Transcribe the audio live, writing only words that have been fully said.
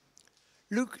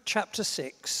Luke chapter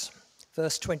 6,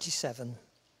 verse 27.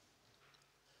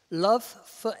 Love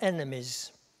for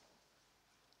enemies.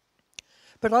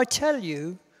 But I tell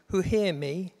you who hear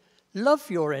me, love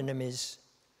your enemies.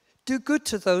 Do good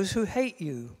to those who hate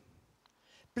you.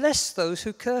 Bless those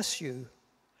who curse you.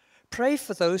 Pray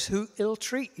for those who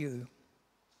ill-treat you.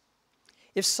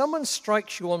 If someone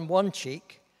strikes you on one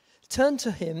cheek, turn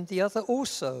to him the other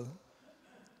also.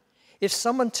 If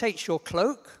someone takes your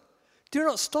cloak, do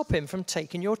not stop him from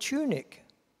taking your tunic.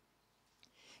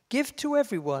 Give to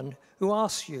everyone who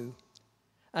asks you,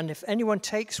 and if anyone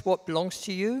takes what belongs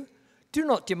to you, do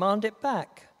not demand it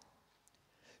back.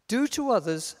 Do to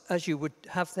others as you would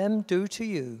have them do to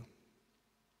you.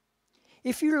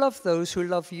 If you love those who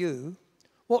love you,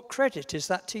 what credit is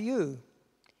that to you?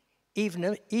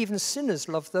 Even sinners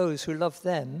love those who love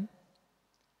them.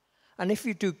 And if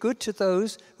you do good to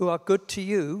those who are good to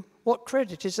you, what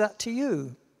credit is that to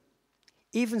you?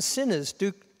 Even sinners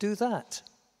do that.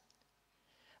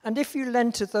 And if you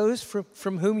lend to those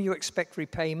from whom you expect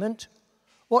repayment,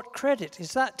 what credit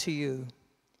is that to you?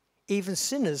 Even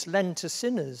sinners lend to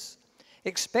sinners,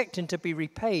 expecting to be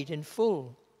repaid in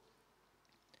full.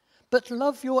 But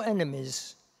love your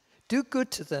enemies, do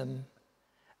good to them,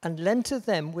 and lend to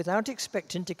them without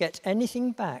expecting to get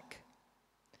anything back.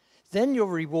 Then your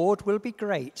reward will be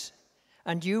great,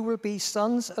 and you will be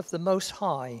sons of the Most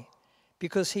High,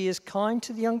 because he is kind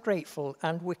to the ungrateful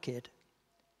and wicked.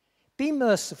 Be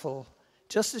merciful,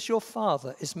 just as your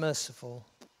Father is merciful.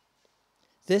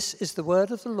 This is the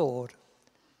word of the Lord.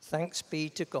 Thanks be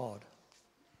to God.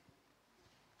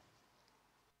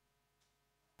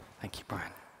 Thank you,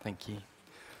 Brian. Thank you.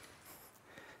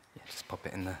 Yeah, just pop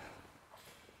it in there.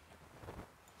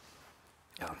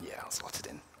 Oh, yeah, I'll slot it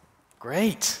in.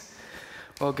 Great.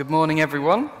 Well, good morning,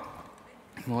 everyone.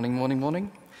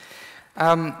 Morning.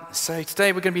 So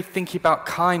today we're going to be thinking about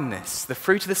kindness. The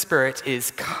fruit of the Spirit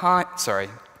is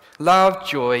love,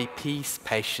 joy, peace,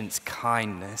 patience,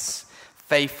 kindness,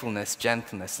 faithfulness,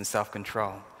 gentleness, and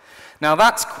self-control. Now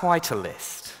that's quite a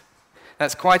list.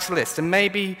 And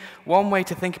maybe one way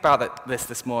to think about that list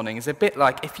this morning is a bit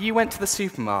like if you went to the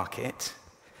supermarket,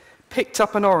 picked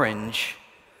up an orange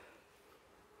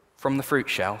from the fruit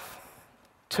shelf,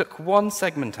 took one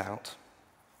segment out,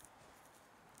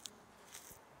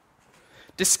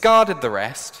 discarded the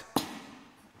rest,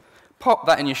 popped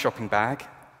that in your shopping bag,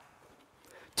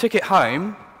 took it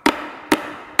home,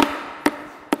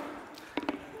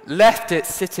 left it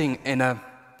sitting in a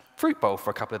fruit bowl for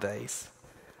a couple of days.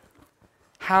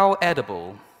 How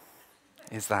edible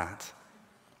is that?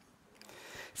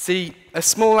 See, a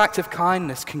small act of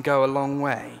kindness can go a long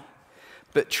way,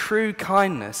 but true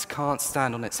kindness can't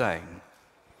stand on its own.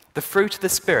 The fruit of the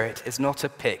Spirit is not a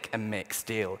pick and mix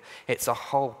deal. It's a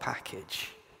whole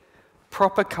package.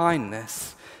 Proper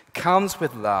kindness comes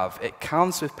with love, it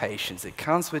comes with patience, it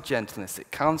comes with gentleness, it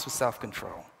comes with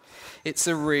self-control. It's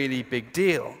a really big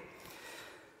deal.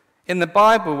 In the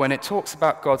Bible, when it talks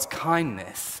about God's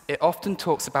kindness, it often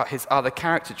talks about his other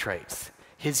character traits,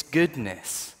 his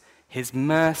goodness, his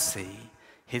mercy,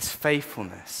 his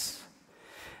faithfulness.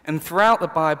 And throughout the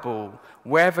Bible,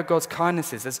 wherever God's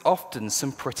kindness is, there's often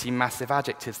some pretty massive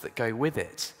adjectives that go with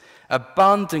it.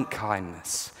 Abundant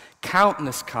kindness,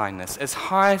 countless kindness, as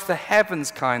high as the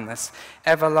heavens kindness,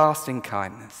 everlasting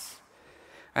kindness.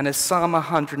 And as Psalm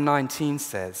 119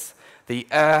 says, the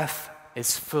earth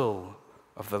is full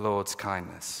of the Lord's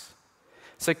kindness.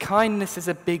 So kindness is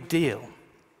a big deal.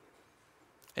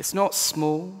 It's not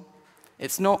small,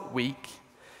 it's not weak,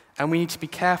 and we need to be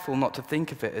careful not to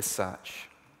think of it as such.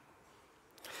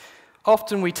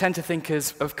 Often we tend to think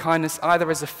of kindness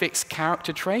either as a fixed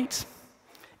character trait.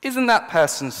 Isn't that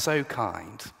person so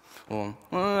kind? Or,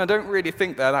 I don't really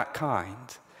think they're that kind.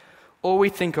 Or we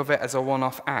think of it as a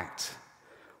one-off act.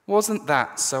 Wasn't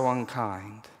that so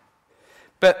unkind?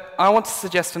 But I want to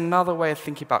suggest another way of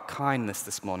thinking about kindness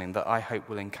this morning that I hope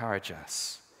will encourage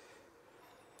us.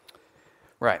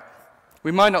 Right.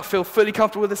 We might not feel fully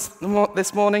comfortable with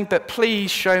this morning, but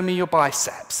please show me your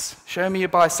biceps. Show me your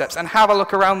biceps and have a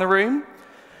look around the room.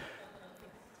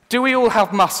 Do we all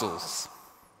have muscles?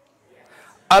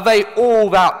 Are they all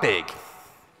that big?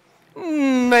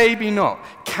 Maybe not.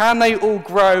 Can they all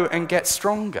grow and get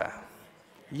stronger?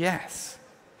 Yes.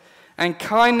 And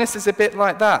kindness is a bit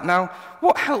like that. Now,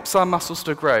 what helps our muscles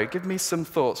to grow? Give me some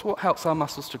thoughts. What helps our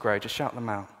muscles to grow? Just shout them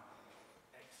out.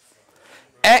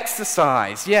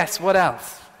 Exercise, yes, what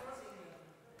else?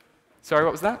 Sorry,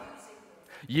 what was that?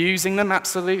 Using them,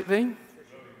 absolutely.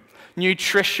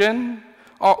 Nutrition,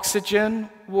 oxygen,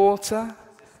 water,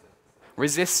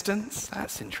 resistance.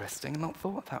 That's interesting, not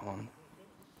thought of that one.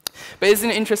 But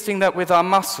isn't it interesting that with our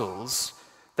muscles,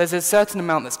 There's a certain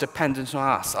amount that's dependent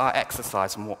on us, our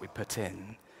exercise and what we put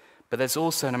in. But there's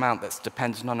also an amount that's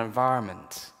dependent on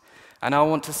environment. And I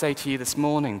want to say to you this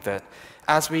morning that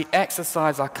as we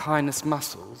exercise our kindness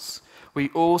muscles, we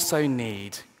also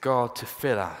need God to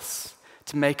fill us,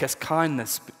 to make us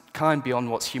kind beyond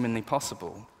what's humanly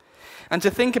possible. And to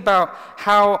think about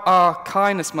how our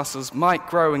kindness muscles might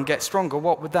grow and get stronger,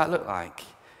 what would that look like?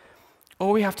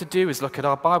 All we have to do is look at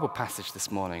our Bible passage this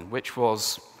morning, which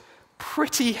was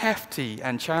pretty hefty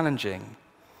and challenging.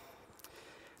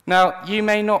 Now, you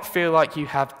may not feel like you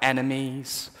have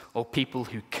enemies or people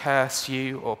who curse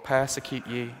you or persecute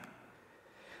you,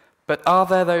 but are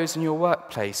there those in your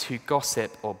workplace who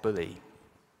gossip or bully?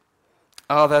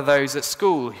 Are there those at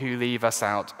school who leave us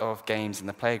out of games in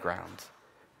the playground?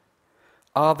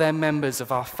 Are there members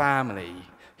of our family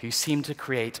who seem to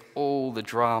create all the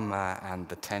drama and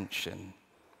the tension?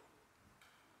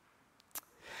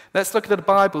 Let's look at a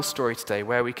Bible story today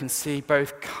where we can see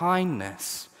both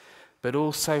kindness but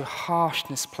also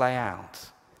harshness play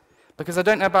out. Because I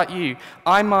don't know about you,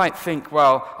 I might think,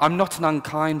 well, I'm not an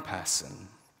unkind person.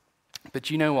 But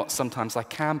you know what? Sometimes I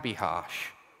can be harsh.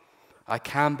 I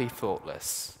can be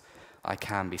thoughtless. I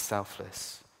can be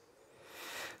selfless.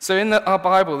 So in our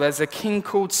Bible, there's a king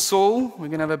called Saul. We're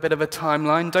going to have a bit of a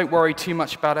timeline. Don't worry too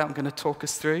much about it. I'm going to talk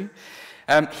us through.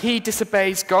 He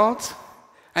disobeys God.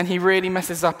 And he really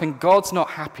messes up, and God's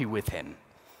not happy with him.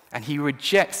 And he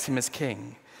rejects him as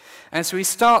king. And so we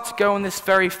start to go on this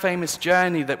very famous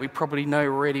journey that we probably know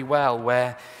really well,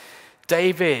 where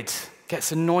David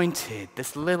gets anointed,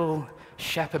 this little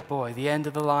shepherd boy, the end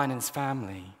of the line in his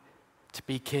family, to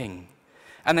be king.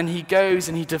 And then he goes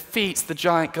and he defeats the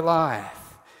giant Goliath.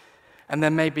 And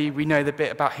then maybe we know the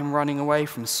bit about him running away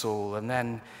from Saul, and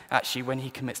then actually when he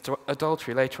commits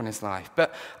adultery later in his life.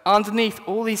 But underneath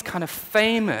all these kind of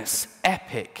famous,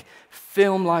 epic,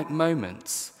 film-like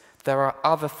moments, there are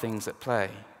other things at play.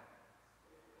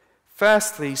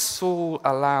 Firstly, Saul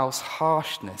allows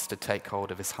harshness to take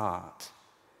hold of his heart.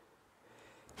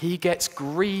 He gets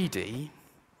greedy,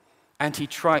 and he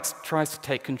tries to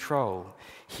take control.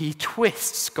 He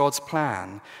twists God's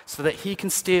plan so that he can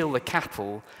steal the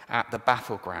cattle at the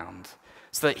battleground,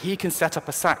 so that he can set up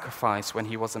a sacrifice when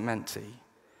he wasn't meant to.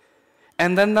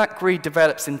 And then that greed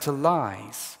develops into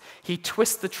lies. He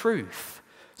twists the truth.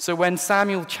 So when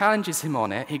Samuel challenges him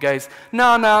on it, he goes, no,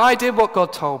 I did what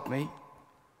God told me.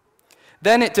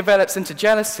 Then it develops into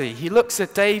jealousy. He looks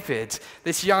at David,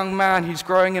 this young man who's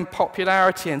growing in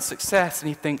popularity and success, and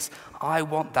he thinks, I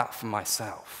want that for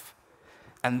myself.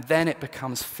 And then it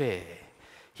becomes fear.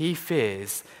 He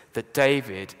fears that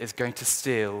David is going to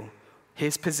steal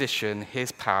his position,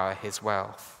 his power, his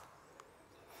wealth.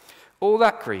 All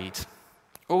that greed,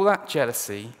 all that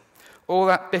jealousy, all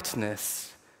that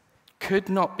bitterness could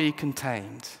not be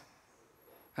contained.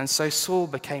 And so Saul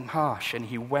became harsh and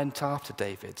he went after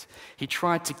David. He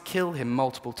tried to kill him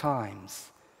multiple times.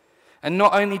 And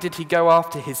not only did he go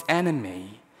after his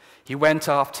enemy, he went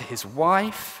after his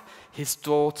wife, his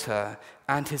daughter,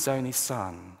 and his only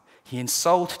son. He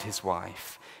insulted his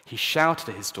wife, he shouted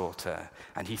at his daughter,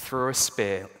 and he threw a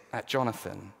spear at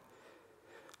Jonathan.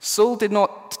 Saul did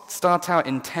not start out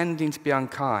intending to be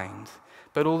unkind,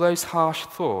 but all those harsh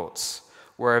thoughts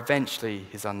were eventually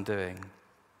his undoing.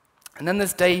 And then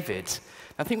there's David.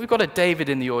 I think we've got a David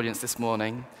in the audience this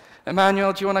morning.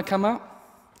 Emmanuel, do you want to come up?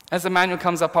 As Emmanuel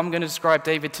comes up, I'm going to describe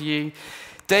David to you.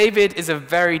 David is a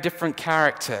very different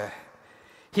character.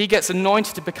 He gets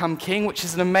anointed to become king, which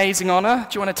is an amazing honor.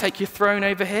 Do you want to take your throne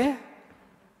over here?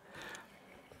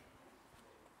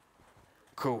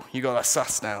 Cool, you got that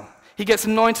sus now. He gets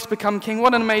anointed to become king.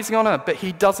 What an amazing honor. But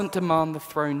he doesn't demand the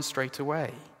throne straight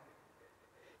away.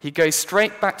 He goes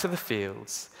straight back to the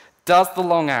fields, does the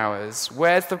long hours,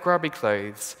 wears the grubby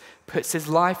clothes, puts his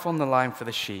life on the line for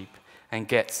the sheep, and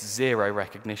gets zero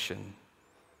recognition.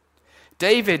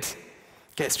 David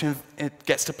gets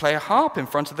to play a harp in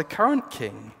front of the current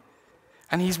king.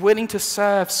 And he's willing to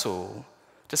serve Saul,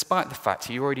 despite the fact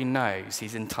he already knows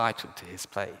he's entitled to his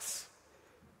place.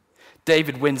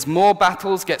 David wins more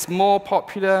battles, gets more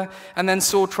popular, and then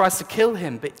Saul tries to kill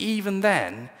him. But even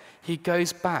then, he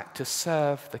goes back to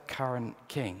serve the current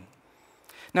king.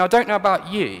 Now, I don't know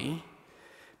about you,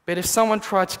 but if someone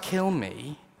tried to kill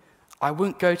me, I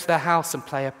wouldn't go to their house and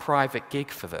play a private gig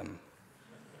for them.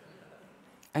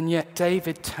 And yet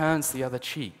David turns the other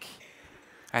cheek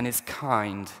and is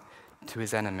kind to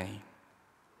his enemy.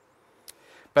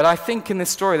 But I think in this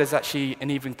story there's actually an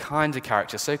even kinder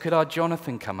character. So could our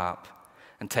Jonathan come up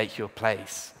and take your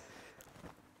place?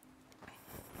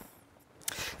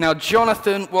 Now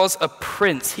Jonathan was a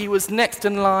prince. He was next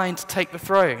in line to take the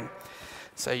throne.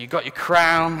 So you got your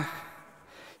crown,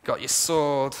 got your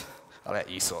sword. I'll let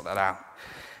you sort that out.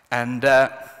 And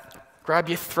grab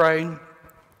your throne.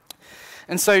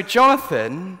 And so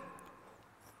Jonathan,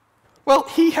 well,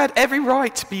 he had every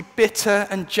right to be bitter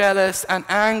and jealous and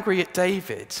angry at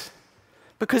David.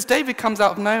 Because David comes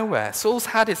out of nowhere. Saul's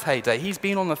had his heyday. He's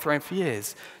been on the throne for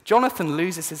years. Jonathan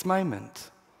loses his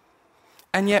moment.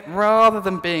 And yet, rather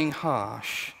than being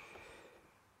harsh,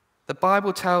 the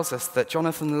Bible tells us that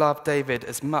Jonathan loved David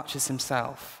as much as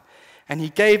himself. And he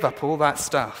gave up all that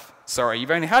stuff. Sorry,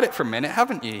 you've only had it for a minute,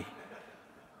 haven't you?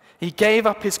 He gave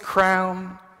up his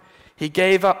crown. He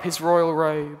gave up his royal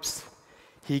robes.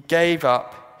 He gave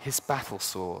up his battle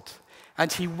sword.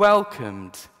 And he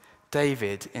welcomed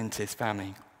David into his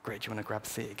family. Great, do you want to grab a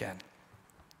seat again?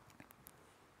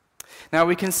 Now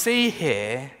we can see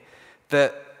here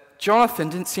that Jonathan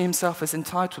didn't see himself as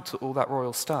entitled to all that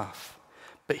royal stuff,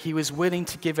 but he was willing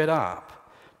to give it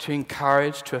up, to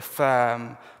encourage, to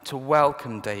affirm, to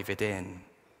welcome David in.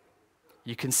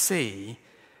 You can see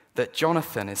that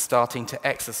Jonathan is starting to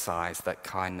exercise that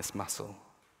kindness muscle.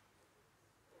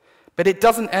 But it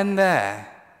doesn't end there.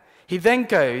 He then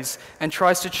goes and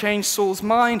tries to change Saul's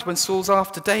mind when Saul's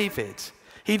after David.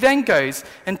 He then goes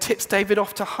and tips David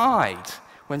off to hide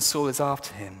when Saul is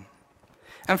after him.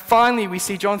 And finally, we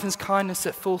see Jonathan's kindness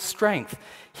at full strength.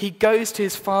 He goes to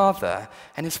his father,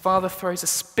 and his father throws a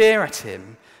spear at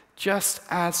him, just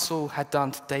as Saul had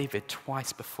done to David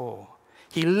twice before.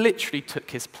 He literally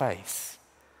took his place.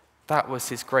 That was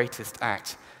his greatest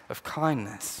act of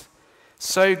kindness.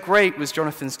 So great was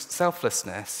Jonathan's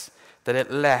selflessness that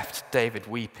it left David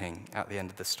weeping at the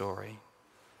end of the story.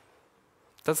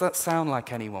 Does that sound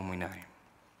like anyone we know?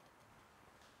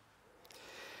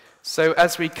 So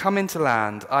as we come into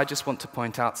land, I just want to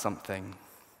point out something.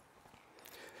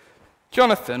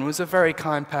 Jonathan was a very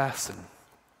kind person,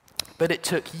 but it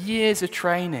took years of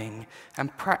training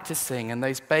and practicing and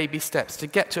those baby steps to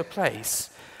get to a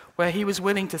place where he was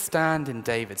willing to stand in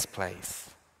David's place.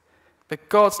 But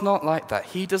God's not like that.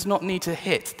 He does not need to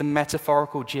hit the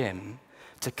metaphorical gym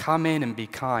to come in and be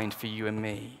kind for you and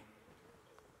me.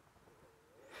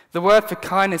 The word for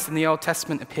kindness in the Old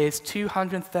Testament appears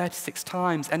 236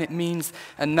 times, and it means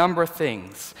a number of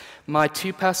things. My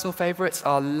two personal favorites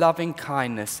are loving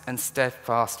kindness and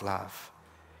steadfast love.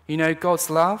 You know God's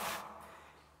love,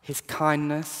 his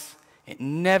kindness, it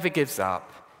never gives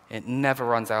up, it never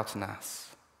runs out on us.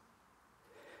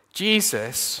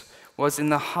 Jesus was in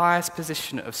the highest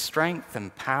position of strength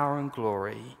and power and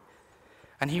glory,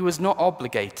 and he was not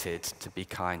obligated to be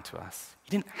kind to us. He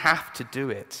didn't have to do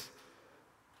it.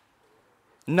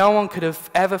 No one could have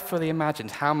ever fully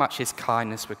imagined how much his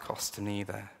kindness would cost him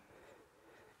either.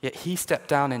 Yet he stepped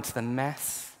down into the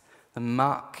mess, the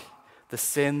muck, the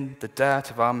sin, the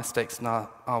dirt of our mistakes in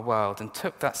our world, and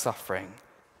took that suffering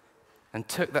and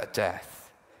took that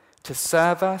death to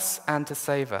serve us and to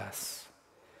save us,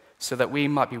 so that we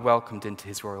might be welcomed into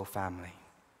his royal family.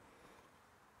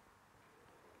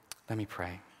 Let me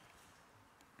pray.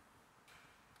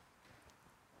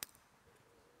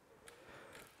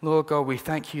 Lord God, we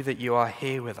thank you that you are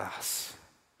here with us.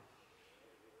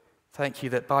 Thank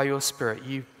you that by your Spirit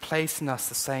you place in us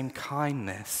the same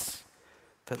kindness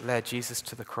that led Jesus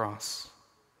to the cross.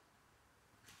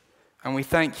 And we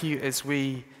thank you as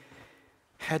we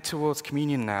head towards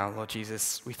communion now, Lord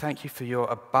Jesus. We thank you for your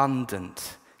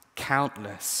abundant,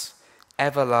 countless,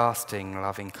 everlasting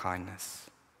loving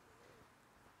kindness,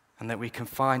 and that we can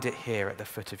find it here at the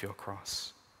foot of your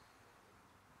cross.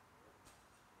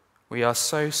 We are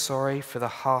so sorry for the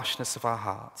harshness of our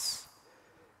hearts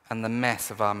and the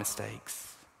mess of our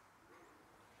mistakes.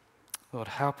 Lord,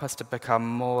 help us to become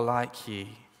more like you,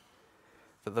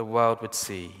 that the world would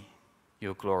see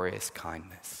your glorious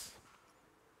kindness.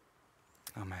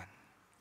 Amen.